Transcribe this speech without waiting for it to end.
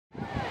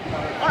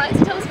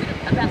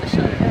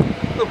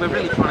we're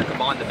really trying to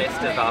combine the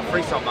best of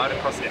freestyle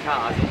motocross and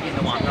cars in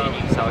the one venue.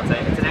 So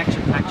it's an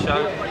action-packed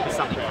show with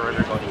something for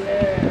everybody.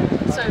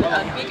 So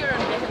bigger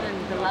and better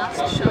than the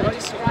last show.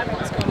 Describe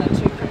what's gone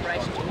into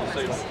preparation to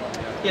this.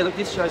 Yeah, look,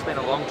 this show's been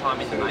a long time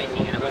in the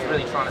making, and it was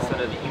really trying to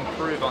sort of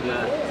improve on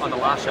the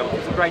last show. It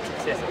was a great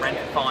success. It ran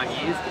for 5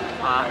 years,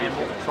 and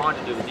what we're trying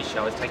to do with this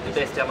show is take the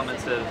best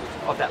elements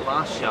of that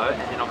last show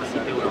and then obviously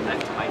build on that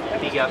to make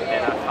it bigger,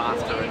 better,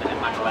 faster, and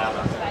much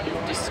louder.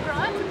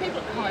 Describe for people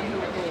at home who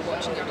are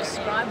watching it.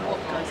 Describe what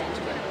goes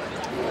into it.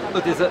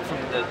 Look, there's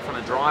from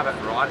a driver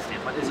and rider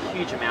standpoint, there's a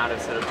huge amount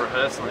of sort of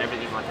rehearsal and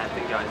everything like that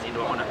goes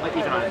into it.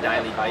 Even on a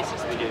daily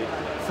basis, we do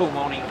full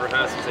morning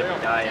rehearsals every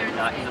day,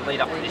 and in the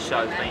lead up to this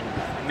show, there's been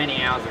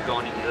many hours have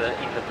gone into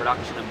the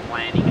production and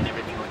planning and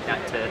everything like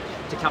that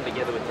to come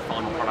together with the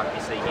final product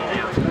you see here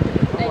now.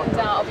 And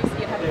obviously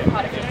you have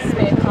quite a few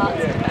spare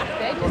parts in the back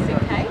there, just in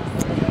case.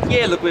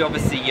 Yeah, look, we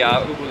obviously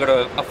we've got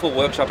a full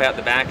workshop out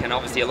the back, and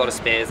obviously a lot of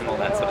spares and all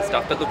that sort of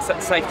stuff. But look,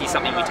 safety is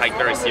something we take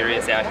very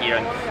serious out here,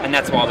 and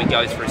that's why we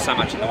go through so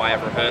much in the way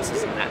of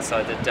rehearsals and that,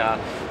 so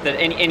that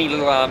any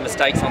little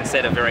mistakes on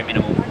set are very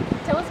minimal.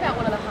 Tell us about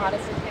one of the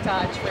hardest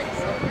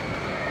tricks or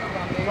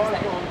moves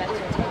that you've had to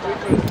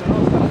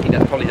do. I think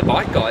that's probably the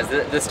bike guys.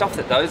 The stuff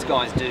that those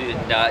guys do,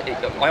 and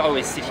I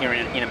always sit here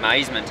in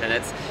amazement, and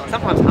it's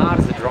sometimes hard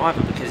as a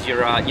driver because you're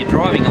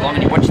driving along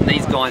and you're watching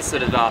these guys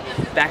sort of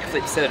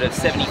backflip sort of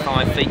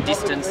 75 feet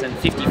distance and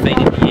 50 feet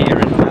in the air,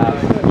 and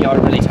I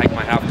really take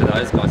my hat off to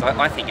those guys.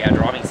 I think our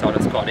driving side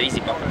is quite easy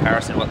by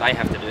comparison to what they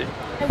have to do.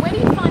 And where do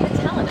you find the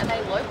talent? Are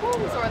they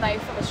locals or are they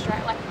from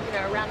Australia, like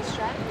around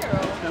Australia?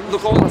 Or?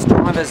 Look, all us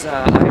drivers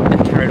are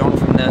carried on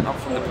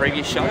from the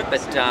previous show,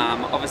 but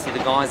obviously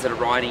the guys that are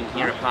riding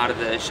here are part of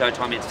the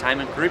Showtime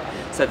Entertainment Group.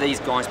 So these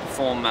guys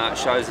perform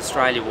shows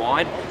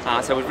Australia-wide.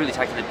 So we've really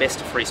taken the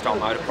best of freestyle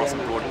motocross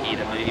and brought it here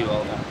to movie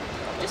world.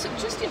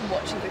 Just in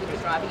watching the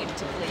driving in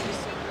particular,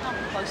 just how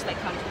close they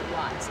come to the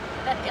lights.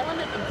 That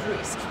element of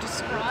risk.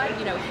 Describe,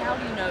 how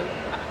do you know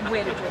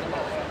where to draw the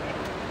line?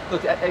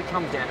 Look, it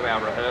comes down to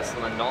our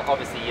rehearsal and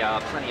obviously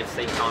plenty of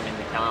seat time in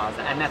the cars,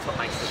 and that's what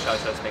makes the show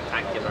so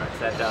spectacular. It's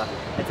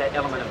that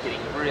element of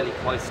getting really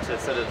close to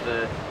sort of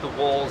the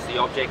walls, the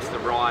objects, the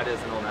riders,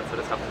 and all that sort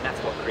of stuff, and that's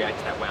what creates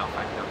that wow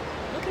factor.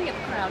 Looking at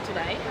the crowd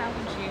today, how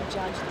would you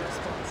judge the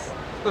response?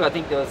 Look, I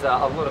think there was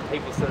a lot of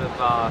people sort of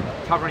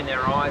covering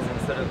their eyes and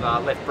sort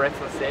of left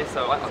breathless there.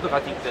 So I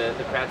think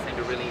the crowd seemed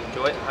to really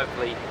enjoy it, and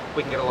hopefully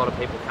we can get a lot of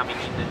people coming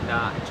in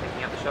and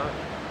checking out the show.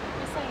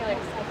 You're saying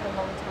it's taken a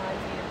long time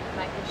for you to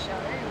make this show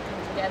and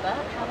come together.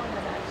 How long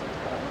has it actually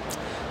taken?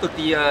 Look,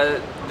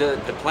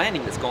 the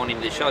planning that's gone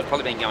into this show has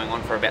probably been going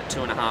on for about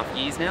 2.5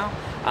 years now.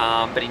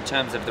 But in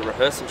terms of the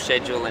rehearsal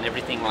schedule and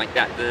everything like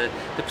that, the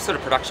sort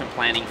of production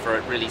planning for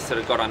it really sort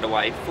of got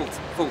underway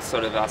full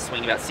sort of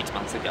swing about 6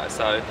 months ago.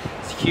 So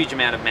it's a huge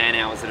amount of man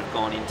hours that have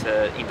gone into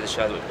the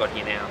show that we've got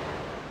here now.